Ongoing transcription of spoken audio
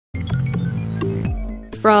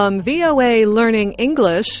From VOA Learning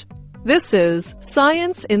English, this is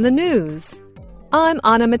Science in the News. I'm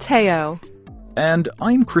Matteo. And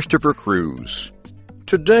I'm Christopher Cruise.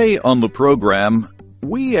 Today on the program,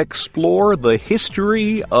 we explore the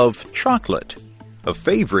history of chocolate, a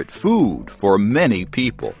favorite food for many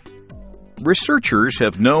people. Researchers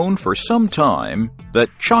have known for some time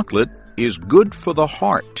that chocolate is good for the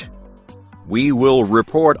heart. We will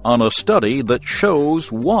report on a study that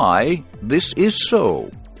shows why this is so.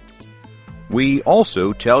 We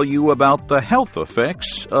also tell you about the health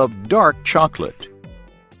effects of dark chocolate.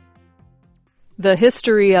 The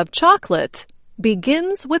history of chocolate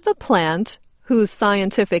begins with a plant whose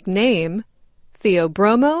scientific name,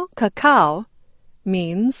 Theobroma cacao,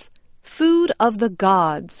 means food of the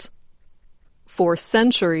gods. For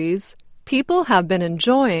centuries, people have been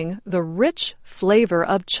enjoying the rich flavor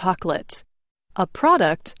of chocolate, a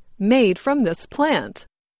product made from this plant.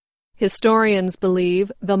 Historians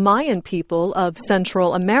believe the Mayan people of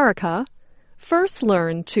Central America first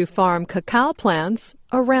learned to farm cacao plants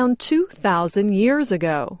around 2,000 years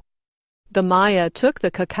ago. The Maya took the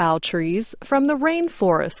cacao trees from the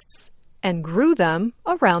rainforests and grew them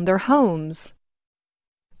around their homes.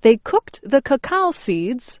 They cooked the cacao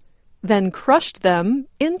seeds, then crushed them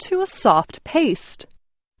into a soft paste.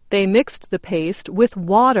 They mixed the paste with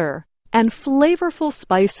water and flavorful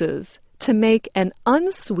spices to make an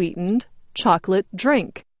unsweetened chocolate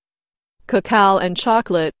drink. Cacao and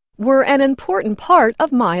chocolate were an important part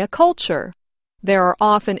of Maya culture. There are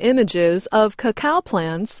often images of cacao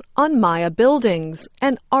plants on Maya buildings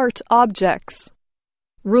and art objects.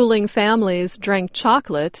 Ruling families drank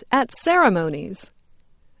chocolate at ceremonies,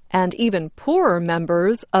 and even poorer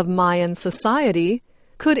members of Mayan society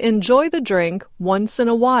could enjoy the drink once in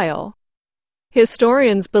a while.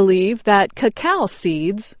 Historians believe that cacao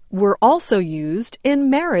seeds were also used in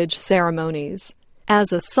marriage ceremonies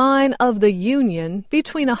as a sign of the union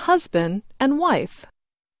between a husband and wife.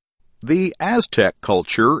 The Aztec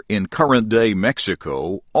culture in current-day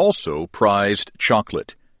Mexico also prized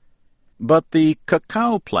chocolate. But the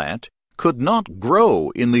cacao plant could not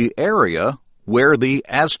grow in the area where the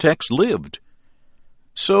Aztecs lived.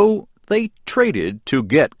 So they traded to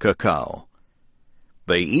get cacao.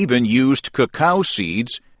 They even used cacao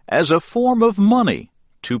seeds as a form of money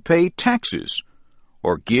to pay taxes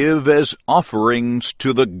or give as offerings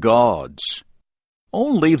to the gods.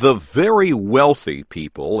 Only the very wealthy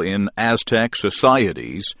people in Aztec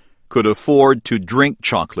societies could afford to drink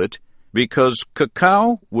chocolate because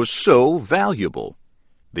cacao was so valuable.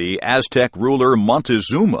 The Aztec ruler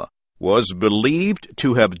Montezuma was believed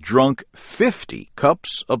to have drunk 50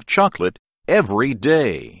 cups of chocolate every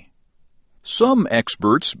day. Some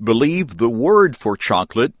experts believe the word for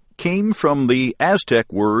chocolate came from the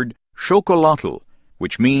Aztec word chocolate,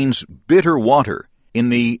 which means bitter water in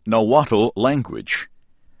the Nahuatl language.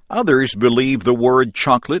 Others believe the word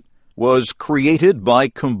chocolate was created by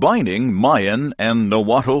combining Mayan and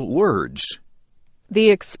Nahuatl words. The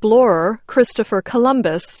explorer Christopher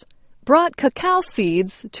Columbus brought cacao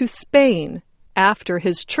seeds to Spain after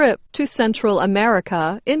his trip to Central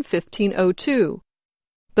America in 1502.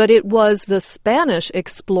 But it was the Spanish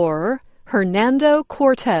explorer Hernando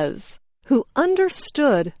Cortés who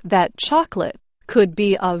understood that chocolate could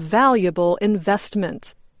be a valuable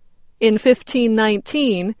investment. In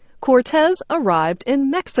 1519, Cortés arrived in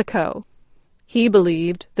Mexico. He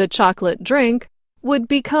believed the chocolate drink would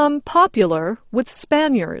become popular with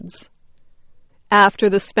Spaniards. After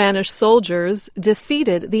the Spanish soldiers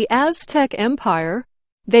defeated the Aztec Empire,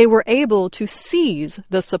 they were able to seize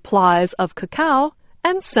the supplies of cacao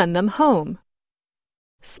and send them home.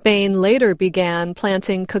 Spain later began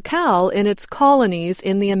planting cacao in its colonies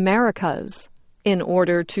in the Americas in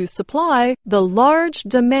order to supply the large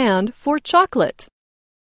demand for chocolate.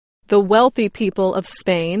 The wealthy people of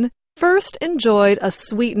Spain first enjoyed a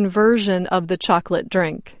sweetened version of the chocolate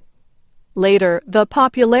drink. Later, the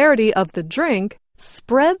popularity of the drink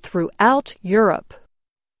spread throughout Europe.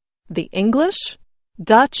 The English,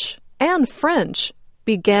 Dutch, and French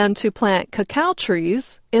began to plant cacao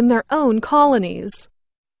trees in their own colonies.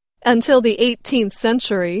 Until the 18th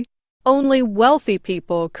century, only wealthy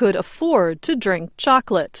people could afford to drink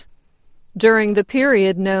chocolate. During the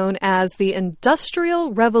period known as the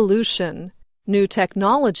Industrial Revolution, new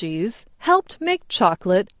technologies helped make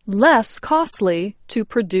chocolate less costly to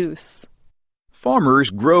produce. Farmers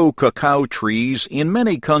grow cacao trees in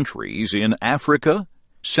many countries in Africa,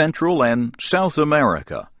 Central and South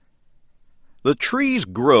America. The trees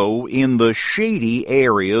grow in the shady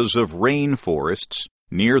areas of rainforests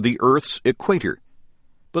near the Earth's equator.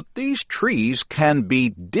 But these trees can be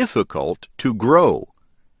difficult to grow.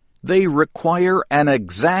 They require an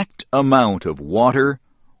exact amount of water,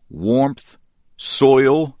 warmth,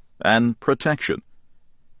 soil, and protection.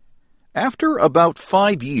 After about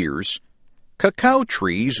 5 years, cacao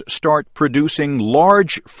trees start producing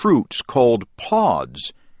large fruits called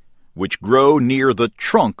pods, which grow near the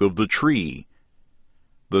trunk of the tree.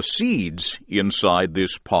 The seeds inside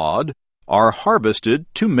this pod are harvested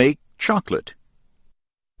to make chocolate.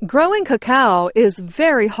 Growing cacao is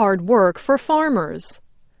very hard work for farmers.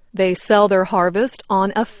 They sell their harvest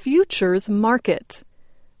on a futures market.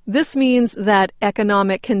 This means that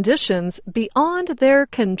economic conditions beyond their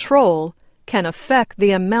control can affect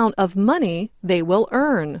the amount of money they will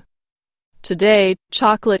earn. Today,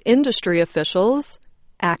 chocolate industry officials,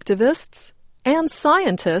 activists, and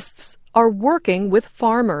scientists are working with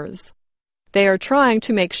farmers. They are trying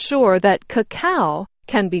to make sure that cacao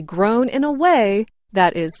can be grown in a way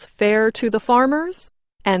that is fair to the farmers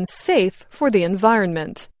and safe for the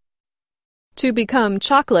environment. To become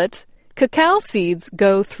chocolate, cacao seeds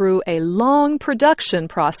go through a long production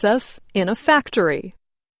process in a factory.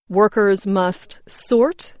 Workers must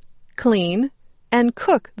sort, clean, and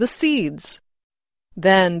cook the seeds.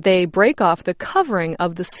 Then they break off the covering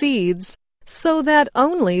of the seeds so that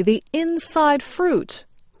only the inside fruit,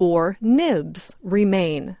 or nibs,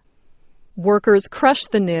 remain. Workers crush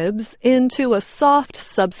the nibs into a soft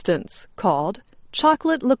substance called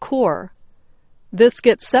chocolate liqueur. This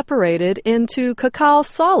gets separated into cacao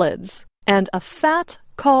solids and a fat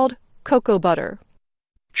called cocoa butter.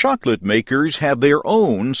 Chocolate makers have their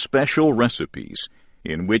own special recipes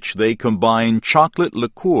in which they combine chocolate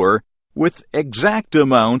liqueur with exact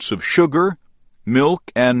amounts of sugar,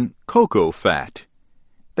 milk, and cocoa fat.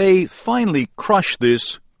 They finally crush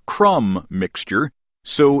this crumb mixture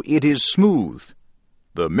so it is smooth.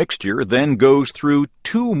 The mixture then goes through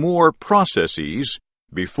 2 more processes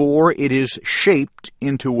before it is shaped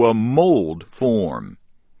into a mold form.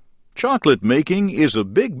 Chocolate making is a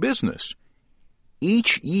big business.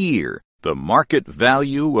 Each year, the market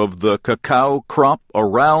value of the cacao crop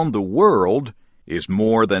around the world is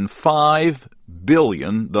more than $5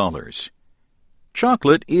 billion.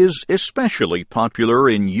 Chocolate is especially popular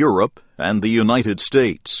in Europe and the United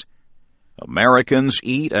States. Americans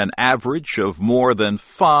eat an average of more than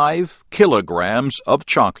 5 kilograms of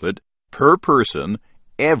chocolate per person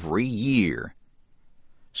every year.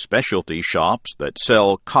 Specialty shops that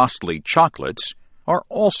sell costly chocolates are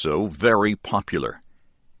also very popular.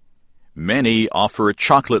 Many offer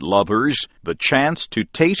chocolate lovers the chance to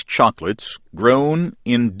taste chocolates grown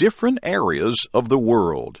in different areas of the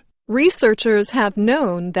world. Researchers have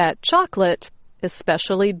known that chocolate,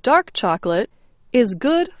 especially dark chocolate, is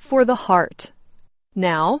good for the heart.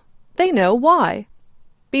 Now they know why.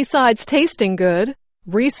 Besides tasting good,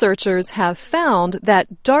 researchers have found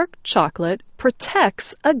that dark chocolate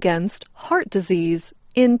protects against heart disease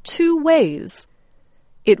in 2 ways.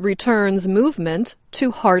 It returns movement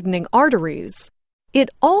to hardening arteries. It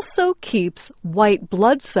also keeps white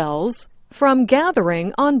blood cells from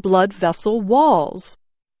gathering on blood vessel walls.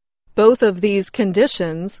 Both of these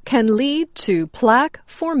conditions can lead to plaque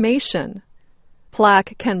formation.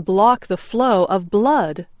 Plaque can block the flow of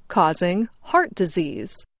blood, causing heart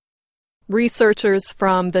disease. Researchers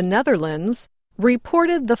from the Netherlands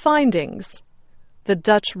reported the findings. The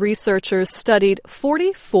Dutch researchers studied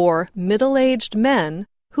 44 middle-aged men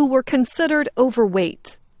who were considered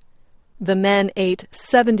overweight. The men ate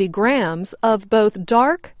 70 grams of both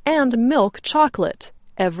dark and milk chocolate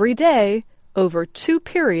every day over 2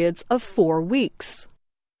 periods of 4 weeks.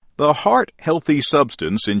 The heart-healthy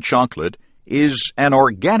substance in chocolate is an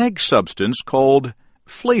organic substance called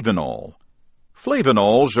flavanol.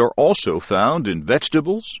 Flavonols are also found in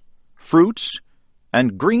vegetables, fruits,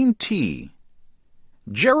 and green tea.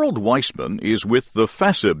 Gerald Weissman is with the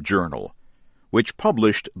FASEB Journal, which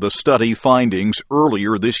published the study findings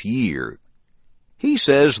earlier this year. He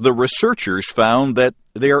says the researchers found that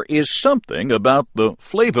there is something about the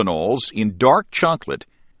flavonols in dark chocolate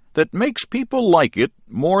that makes people like it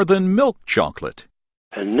more than milk chocolate.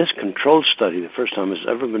 In this controlled study, the first time it's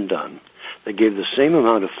ever been done, they gave the same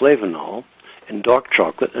amount of flavanol in dark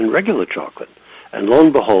chocolate and regular chocolate. And lo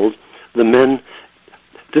and behold, the men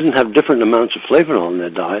didn't have different amounts of flavanol in their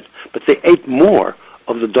diet, but they ate more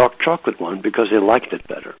of the dark chocolate one because they liked it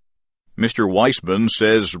better. Mr. Weissman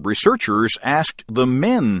says researchers asked the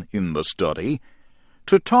men in the study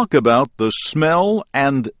to talk about the smell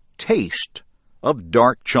and taste of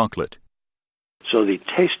dark chocolate. So the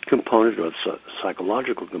taste component or the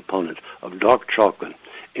psychological component of dark chocolate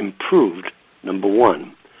improved, number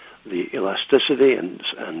one, the elasticity and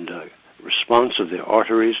response of the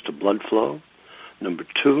arteries to blood flow. Number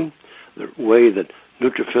two, the way that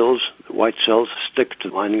neutrophils, the white cells, stick to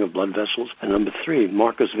the lining of blood vessels. And number 3,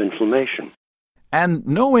 markers of inflammation. And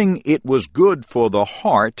knowing it was good for the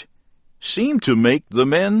heart seemed to make the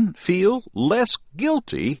men feel less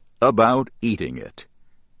guilty about eating it.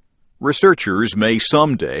 Researchers may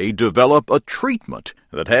someday develop a treatment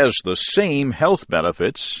that has the same health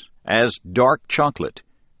benefits as dark chocolate.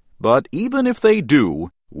 But even if they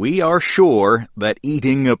do, we are sure that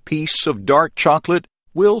eating a piece of dark chocolate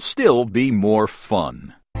will still be more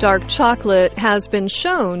fun. Dark chocolate has been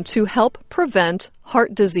shown to help prevent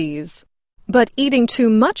heart disease. But eating too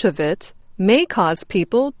much of it may cause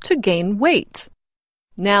people to gain weight.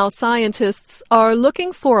 Now scientists are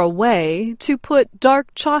looking for a way to put dark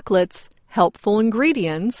chocolate's helpful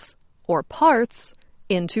ingredients, or parts,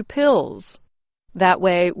 into pills. That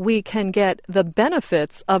way we can get the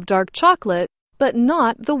benefits of dark chocolate, but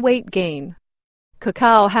not the weight gain.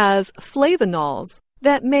 Cacao has flavonols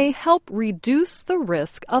that may help reduce the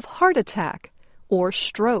risk of heart attack or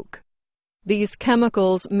stroke. These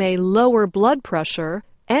chemicals may lower blood pressure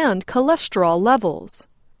and cholesterol levels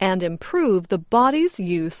and improve the body's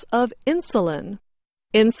use of insulin.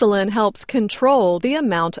 Insulin helps control the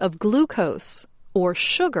amount of glucose, or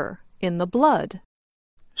sugar, in the blood.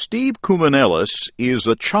 Steve Kumanellis is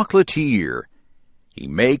a chocolatier. He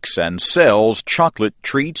makes and sells chocolate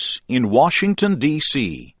treats in Washington,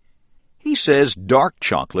 D.C. He says dark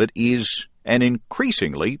chocolate is an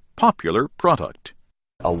increasingly popular product.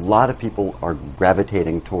 A lot of people are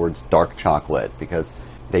gravitating towards dark chocolate because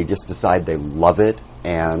they just decide they love it,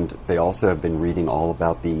 and they also have been reading all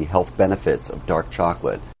about the health benefits of dark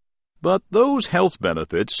chocolate. But those health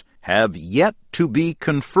benefits have yet to be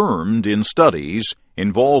confirmed in studies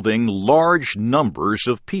involving large numbers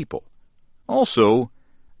of people. Also,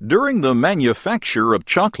 during the manufacture of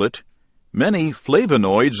chocolate, many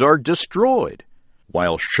flavonoids are destroyed,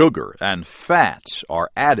 while sugar and fats are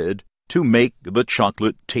added to make the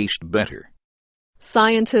chocolate taste better.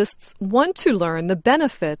 Scientists want to learn the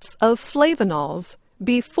benefits of flavonols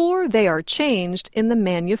before they are changed in the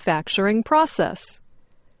manufacturing process.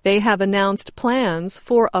 They have announced plans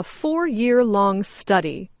for a 4-year-long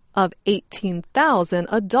study of 18,000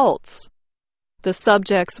 adults. The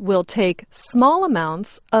subjects will take small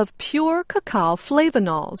amounts of pure cacao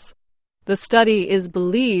flavonols. The study is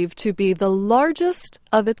believed to be the largest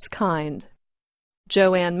of its kind.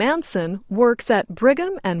 Joanne Manson works at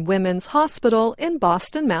Brigham and Women's Hospital in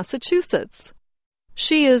Boston, Massachusetts.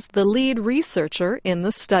 She is the lead researcher in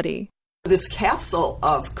the study. This capsule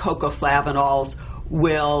of cocoa flavonols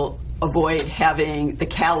will avoid having the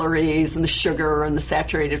calories and the sugar and the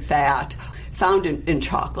saturated fat found in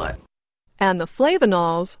chocolate. And the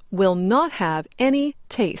flavonols will not have any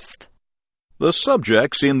taste. The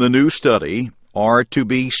subjects in the new study are to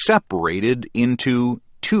be separated into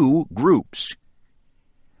 2 groups.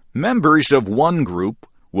 Members of one group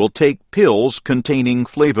will take pills containing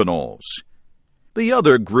flavonols. The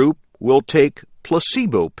other group will take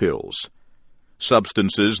placebo pills,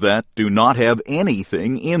 substances that do not have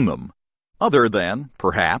anything in them, other than,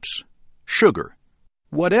 perhaps, sugar.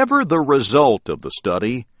 Whatever the result of the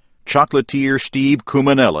study, chocolatier Steve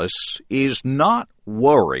Kumanellis is not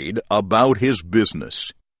worried about his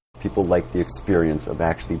business. People like the experience of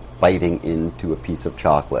actually biting into a piece of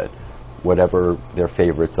chocolate, whatever their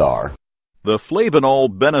favorites are. The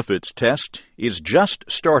flavonol benefits test is just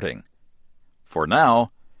starting. For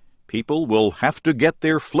now, people will have to get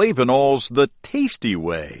their flavonols the tasty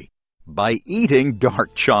way, by eating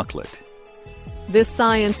dark chocolate. This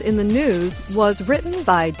Science in the News was written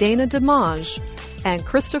by Dana DeMange and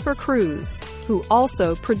Christopher Cruise, who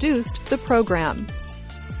also produced the program.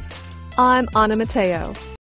 I'm Matteo.